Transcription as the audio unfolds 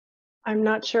I'm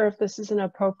not sure if this is an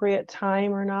appropriate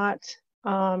time or not.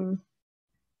 One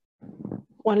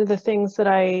of the things that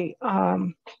I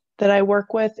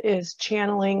work with is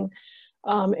channeling.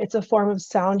 It's a form of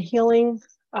sound healing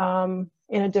in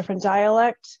a different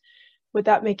dialect. Would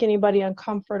that make anybody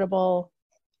uncomfortable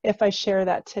if I share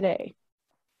that today?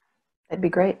 That'd be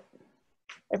great.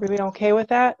 Everybody okay with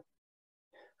that?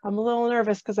 I'm a little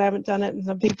nervous because I haven't done it in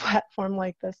a big platform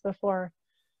like this before.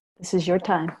 This is your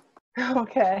time.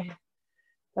 Okay.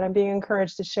 But I'm being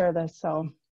encouraged to share this. So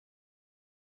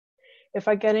if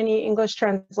I get any English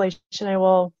translation, I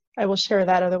will share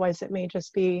that. Otherwise, it may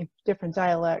just be different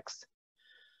dialects.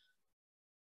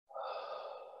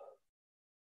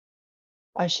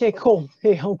 I shake home.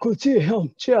 Hey, how could you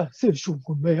help? Just so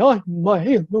may I,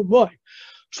 my.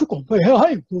 出广北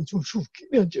海我就出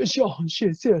面这下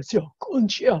谢谢小公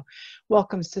家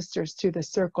Welcome sisters to the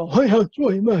circle.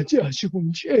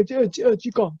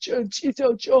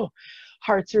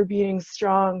 Hearts are beating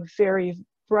strong, very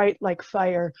bright like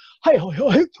fire.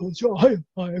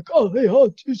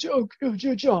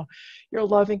 Your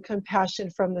loving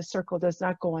compassion from the circle does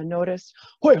not go unnoticed.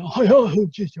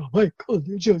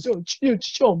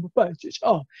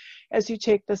 As you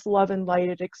take this love and light,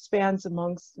 it expands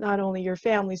amongst not only your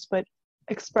families, but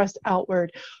expressed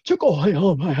outward.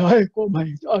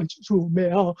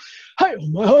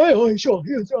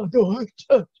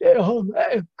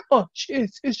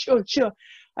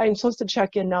 I'm supposed to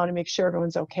check in now to make sure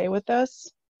everyone's okay with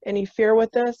this. Any fear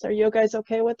with this? Are you guys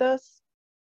okay with this?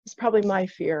 It's probably my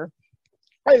fear.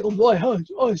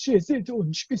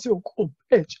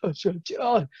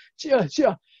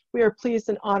 We are pleased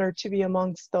and honored to be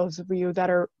amongst those of you that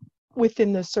are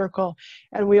within the circle.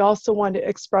 And we also want to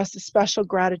express a special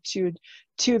gratitude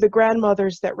to the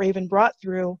grandmothers that Raven brought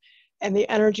through and the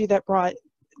energy that brought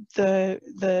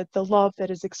the love that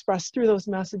is expressed through those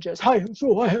messages.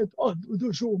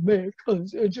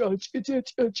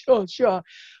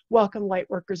 Welcome, light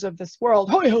workers of this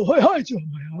world. We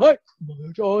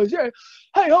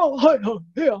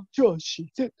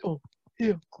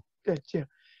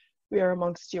are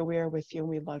amongst you, we are with you, and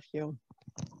we love you.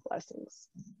 Blessings.